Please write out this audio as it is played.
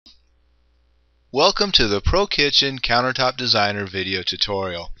Welcome to the ProKitchen Countertop Designer video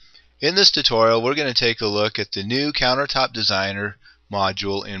tutorial. In this tutorial we're going to take a look at the new Countertop Designer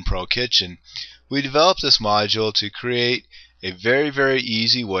module in ProKitchen. We developed this module to create a very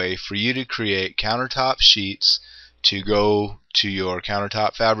easy way for you to create countertop sheets to go to your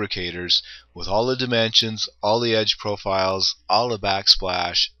countertop fabricators with all the dimensions, all the edge profiles, all the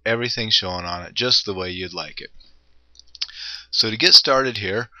backsplash, everything shown on it just the way you'd like it. So to get started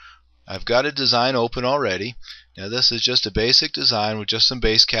here, I've got a design open already. Now this is just a basic design with just some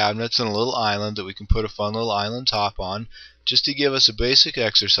base cabinets and a little island that we can put a fun little island top on, just to give us a basic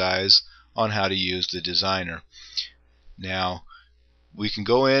exercise on how to use the designer. Now we can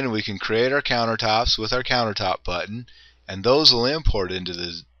go in and we can create our countertops with our countertop button, and those will import into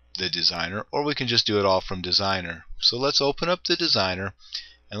the designer, or we can just do it all from designer. So let's open up the designer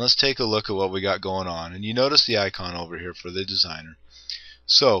and let's take a look at what we got going on. And you notice the icon over here for the designer.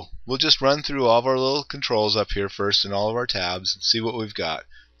 So we'll just run through all of our little controls up here first in all of our tabs and see what we've got.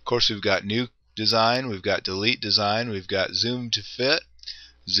 Of course, we've got new design, we've got delete design, we've got zoom to fit,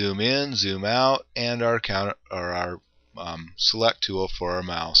 zoom in, zoom out, and our select tool for our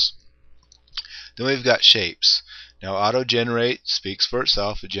mouse. Then we've got shapes. Now auto generate speaks for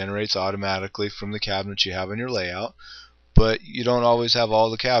itself. It generates automatically from the cabinets you have in your layout, but you don't always have all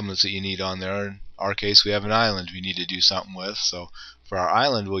the cabinets that you need on there. In our case, we have an island we need to do something with, so for our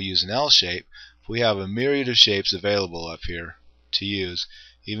island we'll use an L shape. We have a myriad of shapes available up here to use.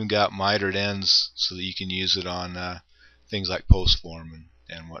 Even got mitered ends so that you can use it on things like post form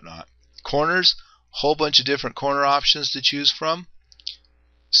and whatnot. Corners, whole bunch of different corner options to choose from.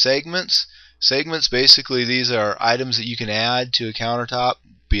 Segments, basically these are items that you can add to a countertop,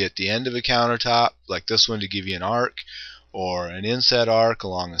 be at the end of a countertop, like this one to give you an arc, or an inset arc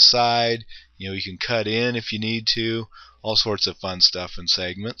along the side. You can cut in if you need to. All sorts of fun stuff in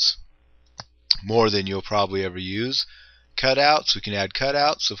segments, more than you'll probably ever use. Cutouts, we can add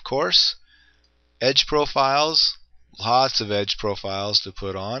cutouts, of course. Edge profiles, lots of edge profiles to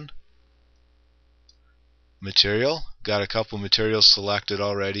put on. Material, got a couple materials selected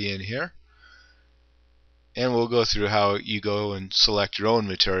already in here. And we'll go through how you go and select your own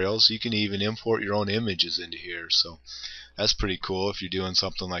materials. You can even import your own images into here, so that's pretty cool if you're doing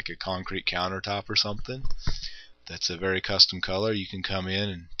something like a concrete countertop or something that's a very custom color. You can come in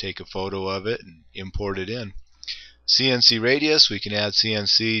and take a photo of it and import it in. CNC radius, we can add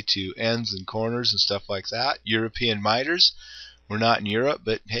CNC to ends and corners and stuff like that. European miters, we're not in Europe,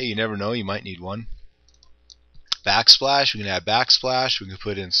 but hey, you never know, you might need one. Backsplash, we can add backsplash. We can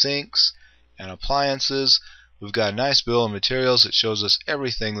put in sinks and appliances. We've got a nice bill of materials that shows us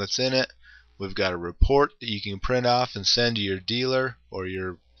everything that's in it. We've got a report that you can print off and send to your dealer or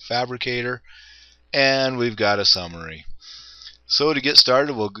your fabricator, and we've got a summary. So to get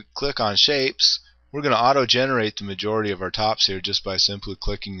started, we'll click on shapes. We're going to auto generate the majority of our tops here just by simply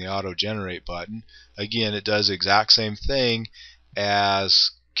clicking the auto generate button. Again, it does the exact same thing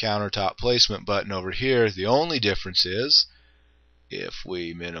as countertop placement button over here. The only difference is, if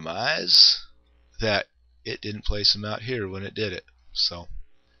we minimize, that it didn't place them out here when it did it. So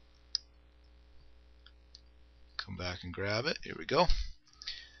come back and grab it. Here we go.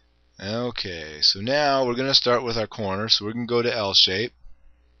 Okay, so now we're going to start with our corner. So we're going to go to L shape.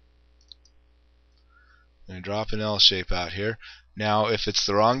 I'm going to drop an L shape out here. Now if it's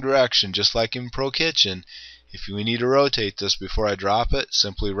the wrong direction, just like in ProKitchen, if we need to rotate this before I drop it,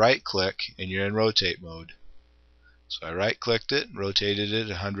 simply right click and you're in rotate mode. So I right clicked it, rotated it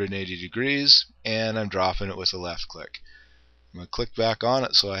 180 degrees, and I'm dropping it with a left click. I'm going to click back on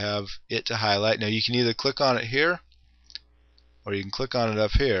it so I have it to highlight. Now you can either click on it here or you can click on it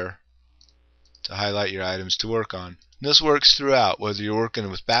up here to highlight your items to work on. And this works throughout, whether you're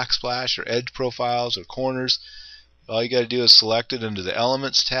working with backsplash or edge profiles or corners. All you got to do is select it into the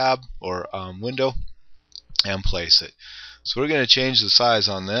Elements tab or window and place it. So we're going to change the size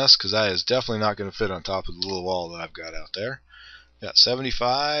on this because that is definitely not going to fit on top of the little wall that I've got out there. Got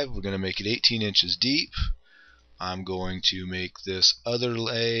 75. We're going to make it 18 inches deep. I'm going to make this other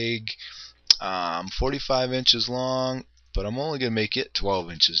leg 45 inches long, but I'm only going to make it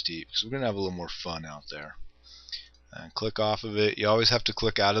 12 inches deep because we're going to have a little more fun out there. And click off of it. You always have to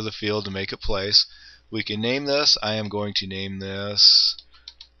click out of the field to make it place. We can name this. I am going to name this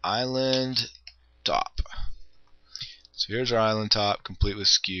Island Top. So here's our island top complete with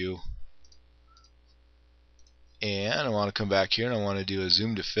skew. And I want to come back here and I want to do a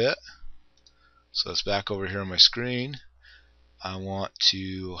zoom to fit. So it's back over here on my screen. I want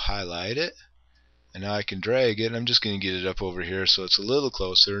to highlight it. And now I can drag it, and I'm just going to get it up over here so it's a little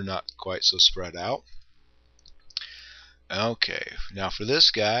closer, not quite so spread out. Okay, now for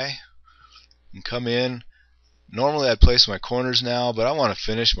this guy, and come in. Normally I'd place my corners now, but I want to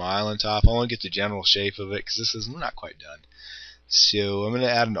finish my island top. I want to get the general shape of it because this is not quite done. So I'm going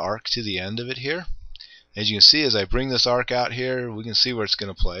to add an arc to the end of it here. As you can see, as I bring this arc out here, we can see where it's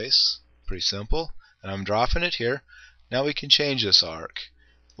going to place. Pretty simple. And I'm dropping it here. Now we can change this arc,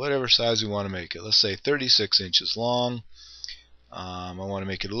 whatever size we want to make it. Let's say 36 inches long. I want to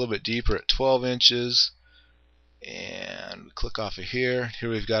make it a little bit deeper at 12 inches. And click off of here. Here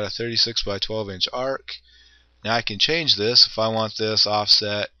we've got a 36 by 12 inch arc. Now I can change this if I want this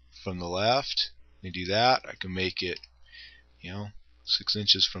offset from the left. Let me do that. I can make it, 6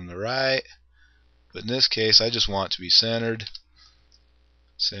 inches from the right. But in this case, I just want it to be centered.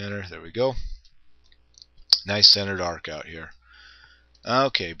 Center, there we go. Nice centered arc out here.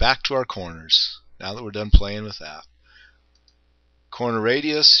 Okay, back to our corners. Now that we're done playing with that. Corner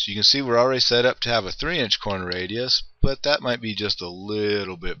radius, you can see we're already set up to have a 3-inch corner radius, but that might be just a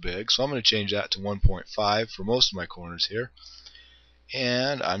little bit big, so I'm going to change that to 1.5 for most of my corners here.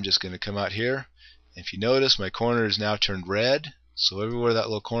 And I'm just going to come out here. If you notice, my corner is now turned red, so everywhere that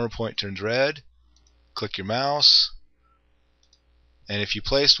little corner point turns red, click your mouse. And if you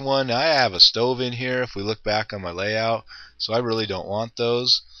placed one, now I have a stove in here if we look back on my layout, so I really don't want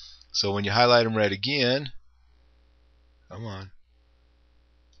those. So when you highlight them red again, come on,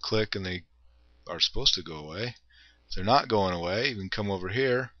 click and they are supposed to go away. If they're not going away, you can come over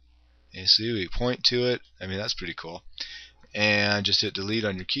here and see we point to it. I mean, that's pretty cool. And just hit delete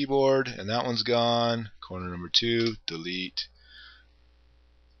on your keyboard and that one's gone. Corner number 2, delete.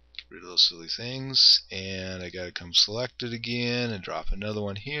 Get rid of those silly things. And I gotta come select it again and drop another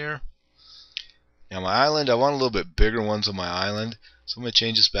one here. Now my island, I want a little bit bigger ones on my island, so I'm going to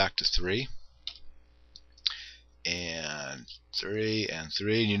change this back to 3. And 3 and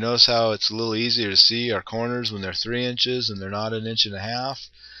 3, and you notice how it's a little easier to see our corners when they're 3 inches and they're not 1.5 inches.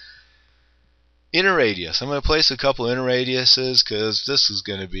 Inner radius, I'm going to place a couple inner radiuses because this is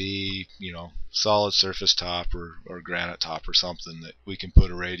going to be, solid surface top or granite top or something that we can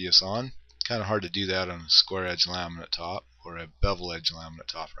put a radius on. Kind of hard to do that on a square edge laminate top, or a bevel edge laminate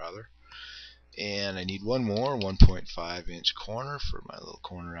top rather. And I need one more 1.5 inch corner for my little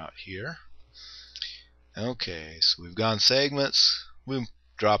corner out here. Okay, so we've gone segments. We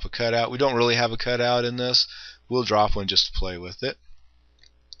drop a cutout. We don't really have a cutout in this. We'll drop one just to play with it.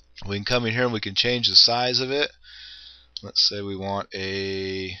 We can come in here and we can change the size of it. Let's say we want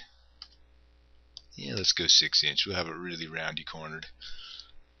let's go 6 inch. We'll have it really roundy cornered.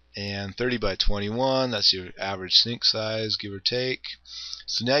 And 30 by 21, that's your average sink size, give or take.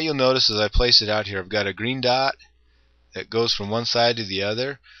 So now you'll notice as I place it out here, I've got a green dot that goes from one side to the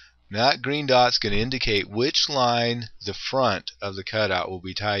other. Now that green dot's going to indicate which line the front of the cutout will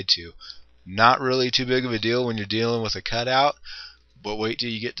be tied to. Not really too big of a deal when you're dealing with a cutout, but wait till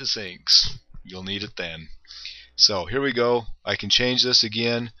you get to sinks. You'll need it then. So here we go. I can change this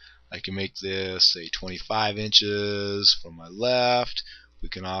again. I can make this say 25 inches from my left. We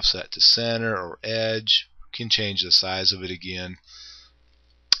can offset to center or edge. We can change the size of it again.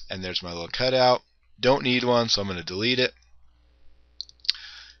 And there's my little cutout. Don't need one, so I'm going to delete it.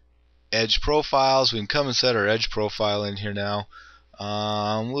 Edge profiles, we can come and set our edge profile in here now.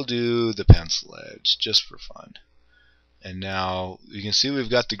 We'll do the pencil edge just for fun. And now you can see we've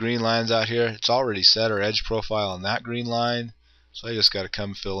got the green lines out here. It's already set our edge profile on that green line, so I just got to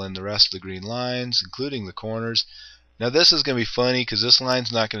come fill in the rest of the green lines, including the corners. Now this is going to be funny because this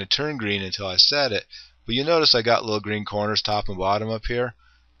line's not going to turn green until I set it, but you notice I got little green corners top and bottom up here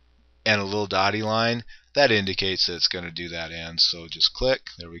and a little dotty line. That indicates that it's going to do that end, so just click,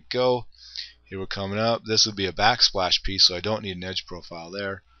 there we go. Here we're coming up. This would be a backsplash piece, so I don't need an edge profile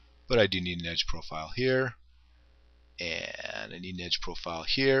there, but I do need an edge profile here, and I need an edge profile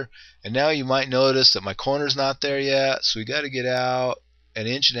here. And now you might notice that my corner's not there yet, so we got to get out. 1.5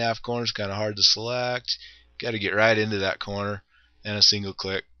 inch corner is kind of hard to select. Got to get right into that corner, and a single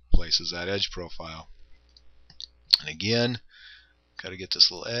click places that edge profile. And again, got to get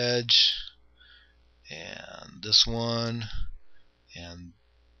this little edge, and this one, and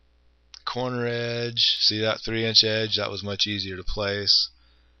corner edge. See that 3-inch edge? That was much easier to place.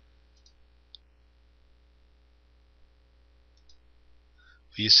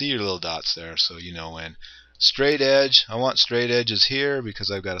 But you see your little dots there, so you know when. Straight edge, I want straight edges here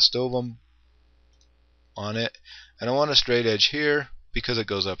because I've got a stove on it, and I want a straight edge here because it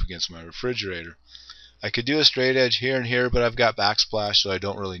goes up against my refrigerator. I could do a straight edge here and here, but I've got backsplash, so I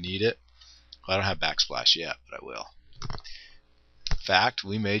don't really need it. Well, I don't have backsplash yet, but I will. In fact,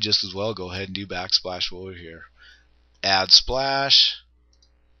 we may just as well go ahead and do backsplash while we're here. Add splash,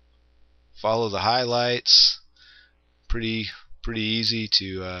 follow the highlights. Pretty easy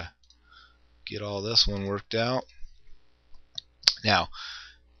to get all this one worked out. Now,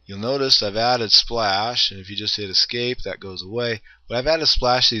 you'll notice I've added splash, and if you just hit escape, that goes away. But I've added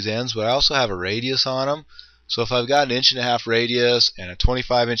splash to these ends, but I also have a radius on them. So if I've got an 1.5" radius and a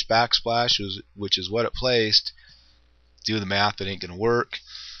 25" backsplash, which is what it placed, do the math, it ain't going to work.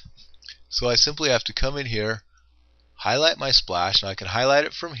 So I simply have to come in here, highlight my splash, and I can highlight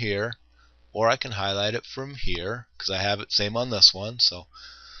it from here, or I can highlight it from here, because I have it same on this one. So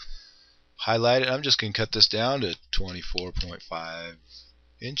highlight it. I'm just going to cut this down to 24.5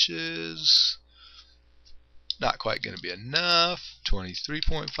 inches. Not quite going to be enough.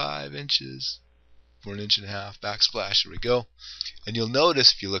 23.5 inches for an 1.5" backsplash. There we go. And you'll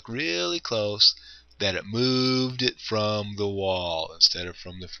notice if you look really close that it moved it from the wall instead of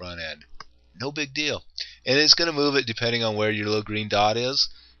from the front end. No big deal. And it's going to move it depending on where your little green dot is.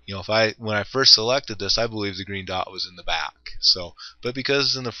 You know, when I first selected this, I believe the green dot was in the back. So, but because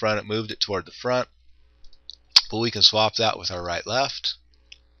it's in the front, it moved it toward the front. But we can swap that with our right left.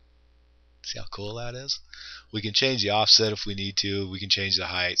 See how cool that is? We can change the offset if we need to. We can change the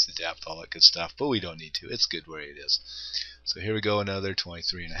heights, the depth, all that good stuff. But we don't need to. It's good where it is. So here we go, another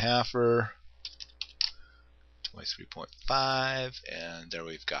 23.5er. 23.5, and there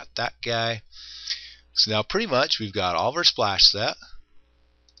we've got that guy. So now pretty much we've got all of our splash set.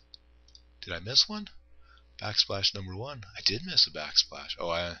 Did I miss one? Backsplash number 1. I did miss a backsplash. Oh,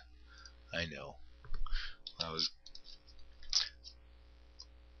 I know.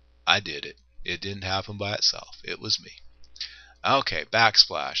 I did it. It didn't happen by itself. It was me. Okay,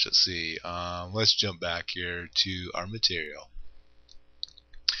 backsplash. Let's see. Let's jump back here to our material.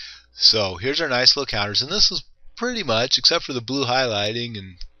 So here's our nice little counters, and this is pretty much, except for the blue highlighting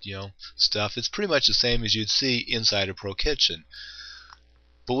and stuff, it's pretty much the same as you'd see inside a ProKitchen.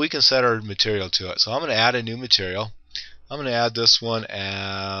 But we can set our material to it. So I'm going to add a new material. I'm going to add this one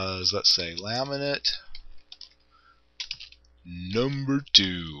as, let's say, laminate number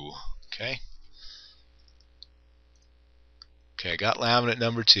 2. Okay. Okay, I got laminate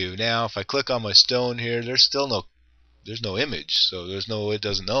number 2. Now, if I click on my stone here, there's no image, so it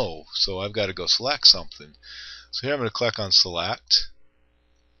doesn't know. So I've got to go select something. So here I'm going to click on select.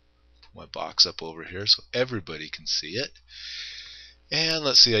 Put my box up over here so everybody can see it. And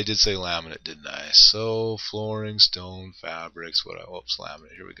let's see, I did say laminate, didn't I? So flooring, stone, fabrics, whoops,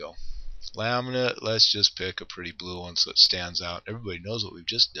 laminate. Here we go. Laminate, let's just pick a pretty blue one so it stands out. Everybody knows what we've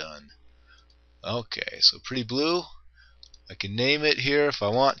just done. Okay, so pretty blue. I can name it here if I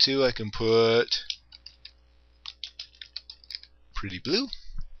want to. I can put pretty blue.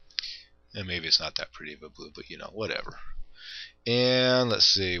 And maybe it's not that pretty of a blue, but whatever. And let's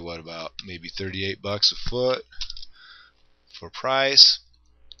see, what about maybe 38 bucks a foot for price.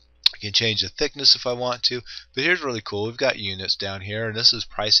 I can change the thickness if I want to, but here's really cool. We've got units down here, and this is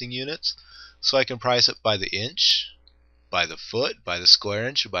pricing units. So I can price it by the inch, by the foot, by the square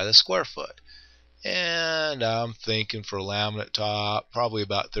inch, or by the square foot. And I'm thinking for a laminate top, probably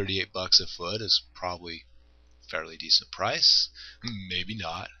about 38 bucks a foot is probably fairly decent price. Maybe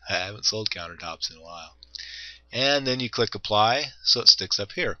not. I haven't sold countertops in a while. And then you click apply, so it sticks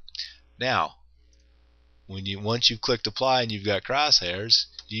up here. Now, once you've clicked apply and you've got crosshairs,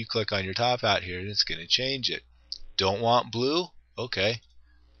 you click on your top out here and it's going to change it. Don't want blue? Okay.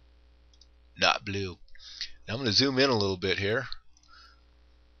 Not blue. Now I'm going to zoom in a little bit here.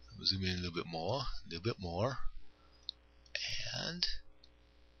 I'm going to zoom in a little bit more, and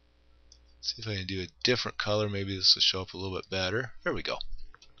see if I can do a different color. Maybe this will show up a little bit better. There we go.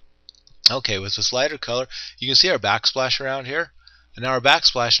 Okay, with this lighter color, you can see our backsplash around here. And now our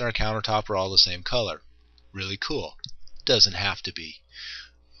backsplash and our countertop are all the same color. Really cool. Doesn't have to be.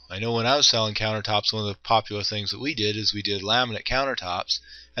 I know when I was selling countertops, one of the popular things that we did is we did laminate countertops,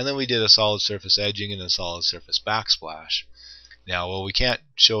 and then we did a solid surface edging and a solid surface backsplash. Now, while we can't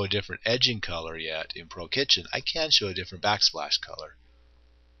show a different edging color yet in ProKitchen, I can show a different backsplash color.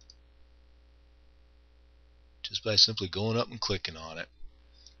 Just by simply going up and clicking on it.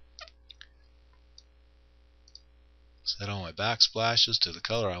 Set all my backsplashes to the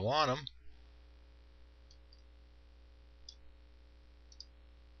color I want them.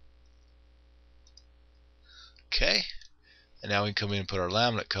 Okay, and now we can come in and put our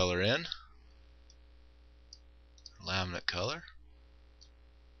laminate color in. Laminate color.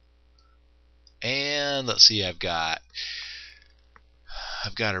 And let's see, I've got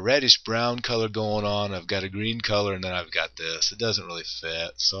a reddish brown color going on, I've got a green color, and then I've got this. It doesn't really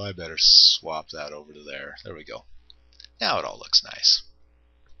fit, so I better swap that over to there. There we go. Now it all looks nice.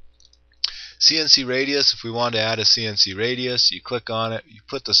 CNC radius, if we want to add a CNC radius, you click on it, you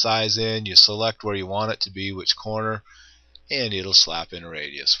put the size in, you select where you want it to be, which corner, and it'll slap in a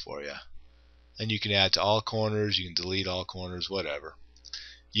radius for you. and you can add to all corners, you can delete all corners, whatever.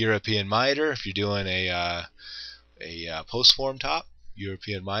 European miter, if you're doing a post form top,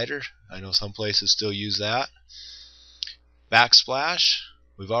 European miter. I know some places still use that. Backsplash,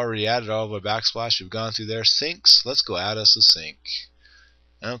 we've already added all of our backsplash. We've gone through there. Sinks, let's go add us a sink.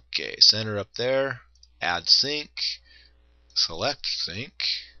 Okay, center up there. Add sink. Select sink.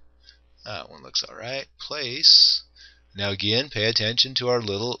 That one looks alright. Place. Now again, pay attention to our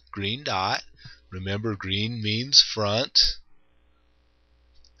little green dot. Remember, green means front.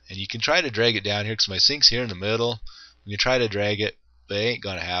 And you can try to drag it down here because my sink's here in the middle. You can try to drag it, but it ain't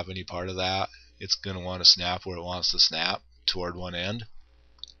going to have any part of that. It's going to want to snap where it wants to snap, toward one end.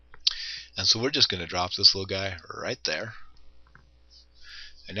 And so we're just going to drop this little guy right there.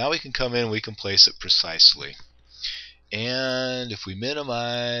 And now we can come in and we can place it precisely. And if we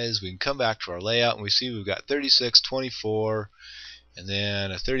minimize, we can come back to our layout and we see we've got 36, 24, and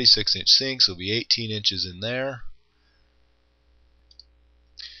then a 36-inch sink, so it'll be 18 inches in there.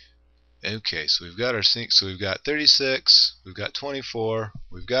 Okay, so we've got our sink, so we've got 36, we've got 24,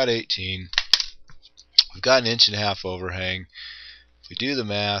 we've got 18, we've got an inch and a half overhang. If we do the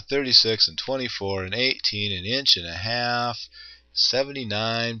math, 36 and 24 and 18, an inch and a half,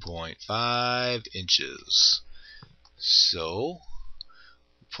 79.5 inches. So,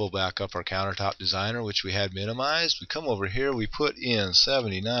 pull back up our countertop designer, which we had minimized. We come over here, we put in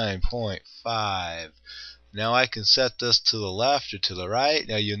 79.5. Now I can set this to the left or to the right.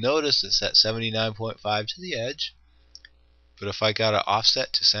 Now you'll notice it's at 79.5 to the edge. But if I got to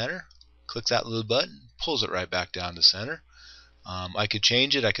offset to center, click that little button, pulls it right back down to center. I could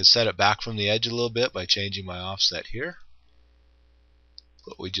change it. I could set it back from the edge a little bit by changing my offset here.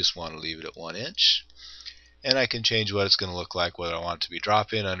 But we just want to leave it at 1 inch. And I can change what it's going to look like, whether I want it to be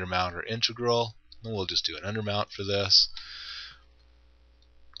drop-in, undermount, or integral. And we'll just do an undermount for this.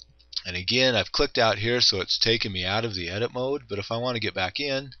 And again, I've clicked out here, so it's taken me out of the edit mode. But if I want to get back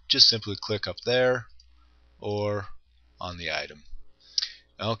in, just simply click up there or on the item.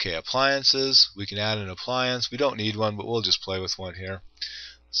 Okay, appliances. We can add an appliance. We don't need one, but we'll just play with one here.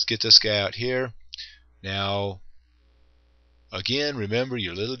 Let's get this guy out here. Now, again, remember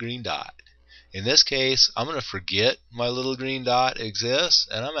your little green dot. In this case, I'm going to forget my little green dot exists,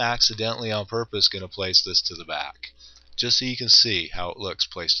 and I'm accidentally on purpose going to place this to the back. Just so you can see how it looks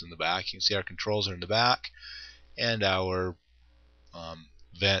placed in the back. You can see our controls are in the back, and our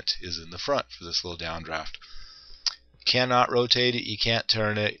vent is in the front for this little downdraft. You cannot rotate it, you can't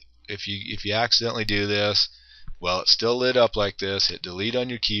turn it. If you accidentally do this, well, it's still lit up like this. Hit delete on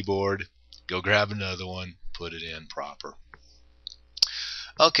your keyboard, go grab another one, put it in proper.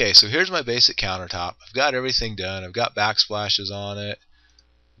 Okay, so here's my basic countertop. I've got everything done. I've got backsplashes on it.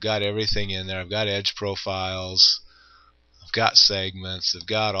 I've got everything in there. I've got edge profiles. I've got segments. I've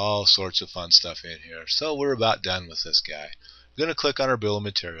got all sorts of fun stuff in here. So we're about done with this guy. I'm going to click on our bill of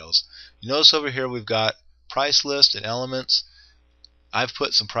materials. You notice over here we've got price list and elements. I've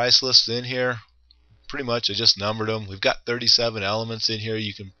put some price lists in here. Pretty much I just numbered them. We've got 37 elements in here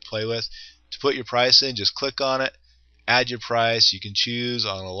you can play with. To put your price in, just click on it. Add your price. You can choose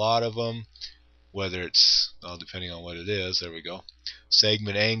on a lot of them, whether it's, well, depending on what it is. There we go.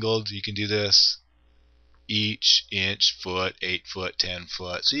 Segment angled, you can do this each, inch, foot, 8 foot, 10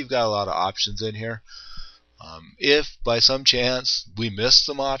 foot. So you've got a lot of options in here. If by some chance we miss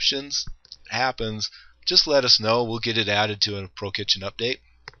some options, it happens, just let us know. We'll get it added to a ProKitchen update.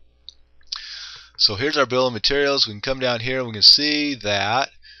 So here's our bill of materials. We can come down here and we can see that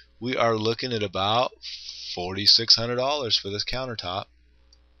we are looking at about $4,600 for this countertop.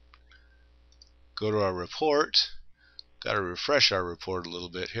 Go to our report. Got to refresh our report a little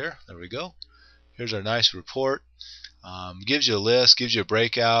bit here. There we go. Here's our nice report. Gives you a list, gives you a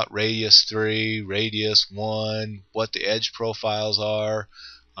breakout, radius 3, radius 1, what the edge profiles are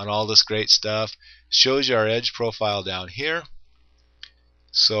on all this great stuff. Shows you our edge profile down here.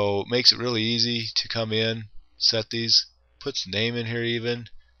 So it makes it really easy to come in, set these, puts the name in here even,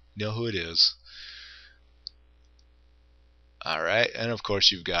 know who it is. Alright, and of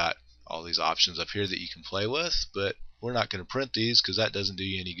course you've got all these options up here that you can play with, but we're not going to print these because that doesn't do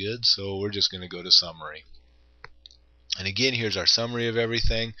you any good, so we're just going to go to summary. And again, here's our summary of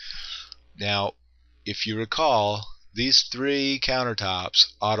everything. Now, if you recall, these 3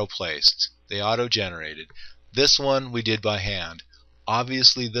 countertops auto-placed. They auto-generated. This one we did by hand.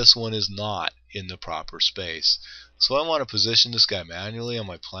 Obviously, this one is not in the proper space. So I want to position this guy manually on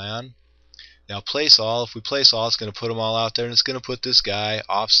my plan. Now place all. If we place all, it's going to put them all out there, and it's going to put this guy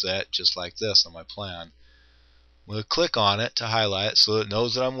offset just like this on my plan. We'll click on it to highlight it so it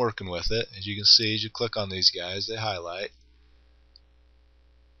knows that I'm working with it. As you can see, as you click on these guys, they highlight.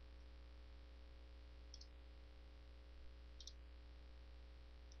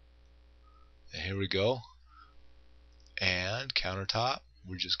 here we go. And countertop,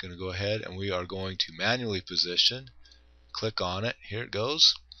 we're just going to go ahead and we are going to manually position. Click on it. Here it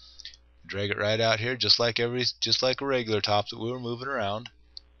goes. Drag it right out here, just like a regular top that we were moving around.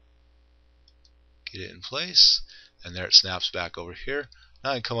 Get it in place, and there it snaps back over here.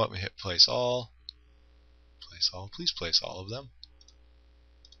 Now I can come up and hit place all. Place all. Please place all of them.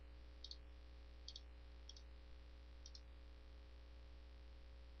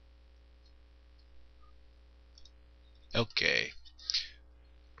 Okay.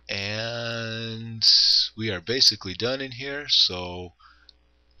 And we are basically done in here, so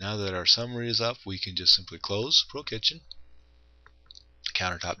now that our summary is up, we can just simply close ProKitchen,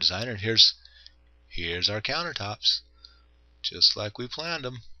 Countertop Designer, and here's our countertops, just like we planned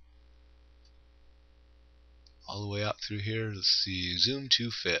them. All the way out through here. Let's see, zoom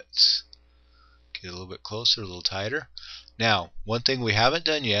to fit. Get a little bit closer, a little tighter. Now, one thing we haven't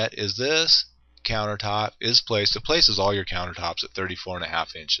done yet is this countertop is placed. It places all your countertops at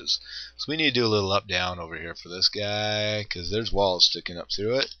 34.5 inches. So we need to do a little up down over here for this guy because there's walls sticking up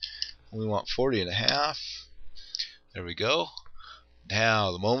through it. We want 40.5. There we go.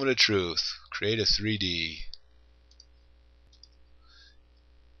 Now the moment of truth. Create a 3D.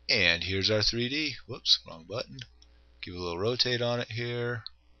 And here's our 3D. Whoops, wrong button. Give a little rotate on it here.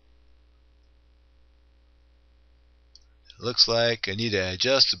 Looks like I need to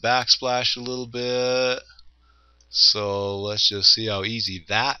adjust the backsplash a little bit. So let's just see how easy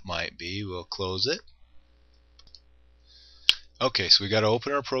that might be. We'll close it. Okay, so we got to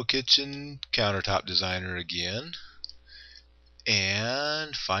open our ProKitchen Countertop Designer again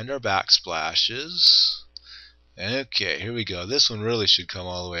and find our backsplashes. Okay, here we go. This one really should come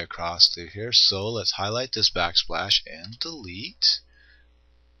all the way across through here. So let's highlight this backsplash and delete.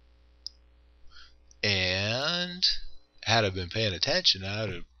 And had I been paying attention, I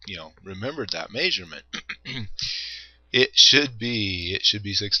would have, remembered that measurement. it should be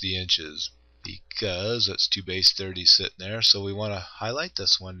 60 inches because that's 2 base 30 sitting there. So we want to highlight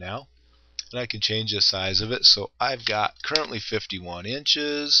this one now, and I can change the size of it. So I've got currently 51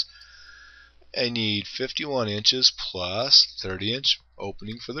 inches. I need 51 inches plus 30-inch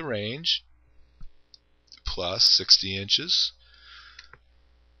opening for the range plus 60 inches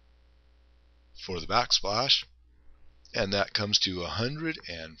for the backsplash. And that comes to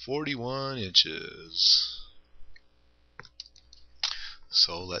 141 inches.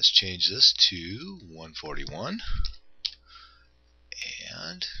 So let's change this to 141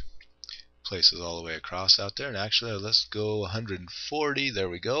 and place it all the way across out there. And actually, let's go 140. There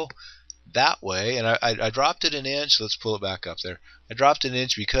we go. That way, and I dropped it an inch. Let's pull it back up there. I dropped it an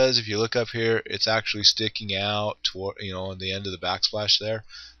inch because if you look up here, it's actually sticking out toward, on the end of the backsplash there.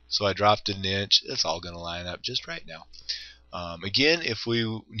 So I dropped it an inch. It's all going to line up just right now. Again, if we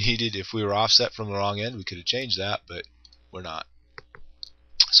were offset from the wrong end, we could have changed that, but we're not.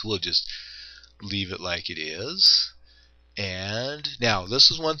 So we'll just leave it like it is. And now this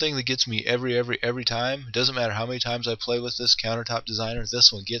is one thing that gets me every time. It doesn't matter how many times I play with this Countertop Designer.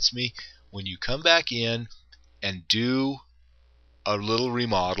 This one gets me when you come back in and do a little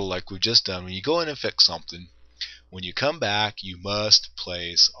remodel like we've just done. When you go in and fix something, when you come back, you must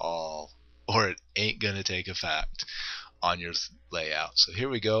place all, or it ain't going to take effect on your layout. So here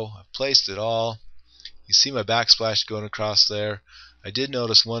we go. I've placed it all. You see my backsplash going across there. I did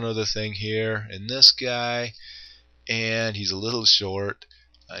notice one other thing here in this guy, and he's a little short.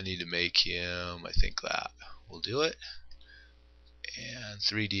 I need to make him, I think that will do it. And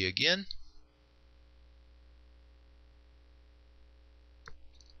 3D again.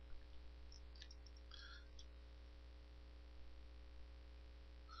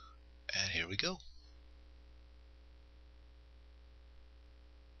 And here we go.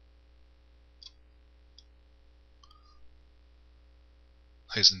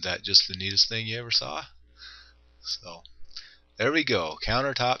 Isn't that just the neatest thing you ever saw? So there we go,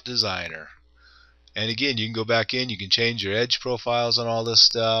 Countertop Designer. And again, you can go back in, you can change your edge profiles on all this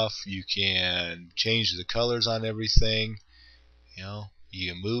stuff, you can change the colors on everything, you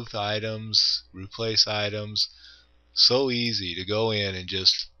can move items, replace items. So easy to go in and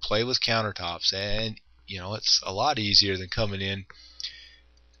just play with countertops, and it's a lot easier than coming in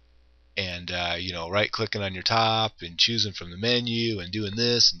and right clicking on your top and choosing from the menu and doing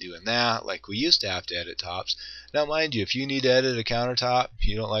this and doing that like we used to have to edit tops. Now mind you, if you need to edit a countertop,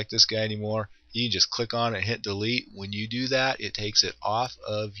 you don't like this guy anymore, you can just click on it and hit delete. When you do that, it takes it off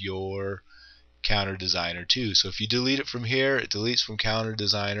of your Counter Designer too. So if you delete it from here, it deletes from Counter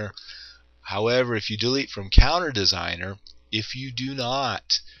Designer. However, if you delete from Counter Designer, if you do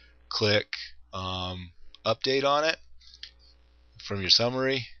not click update on it from your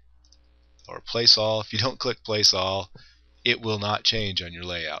summary or place all. If you don't click place all, it will not change on your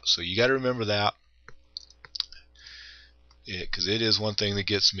layout. So you got to remember that, because it is one thing that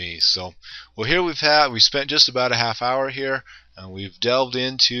gets me. So, well, here we spent just about a half hour here, and we've delved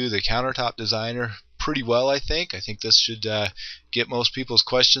into the Countertop Designer pretty well. I think this should get most people's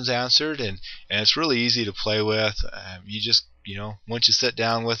questions answered, and it's really easy to play with. You just, once you sit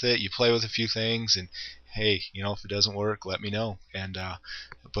down with it, you play with a few things, and hey, if it doesn't work, let me know. And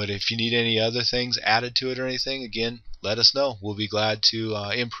but if you need any other things added to it or anything, again, let us know. We'll be glad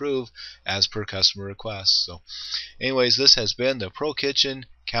to improve as per customer requests. So anyways, this has been the ProKitchen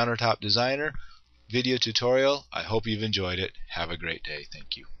Countertop Designer video tutorial. I hope you've enjoyed it. Have a great day.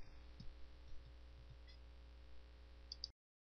 Thank you.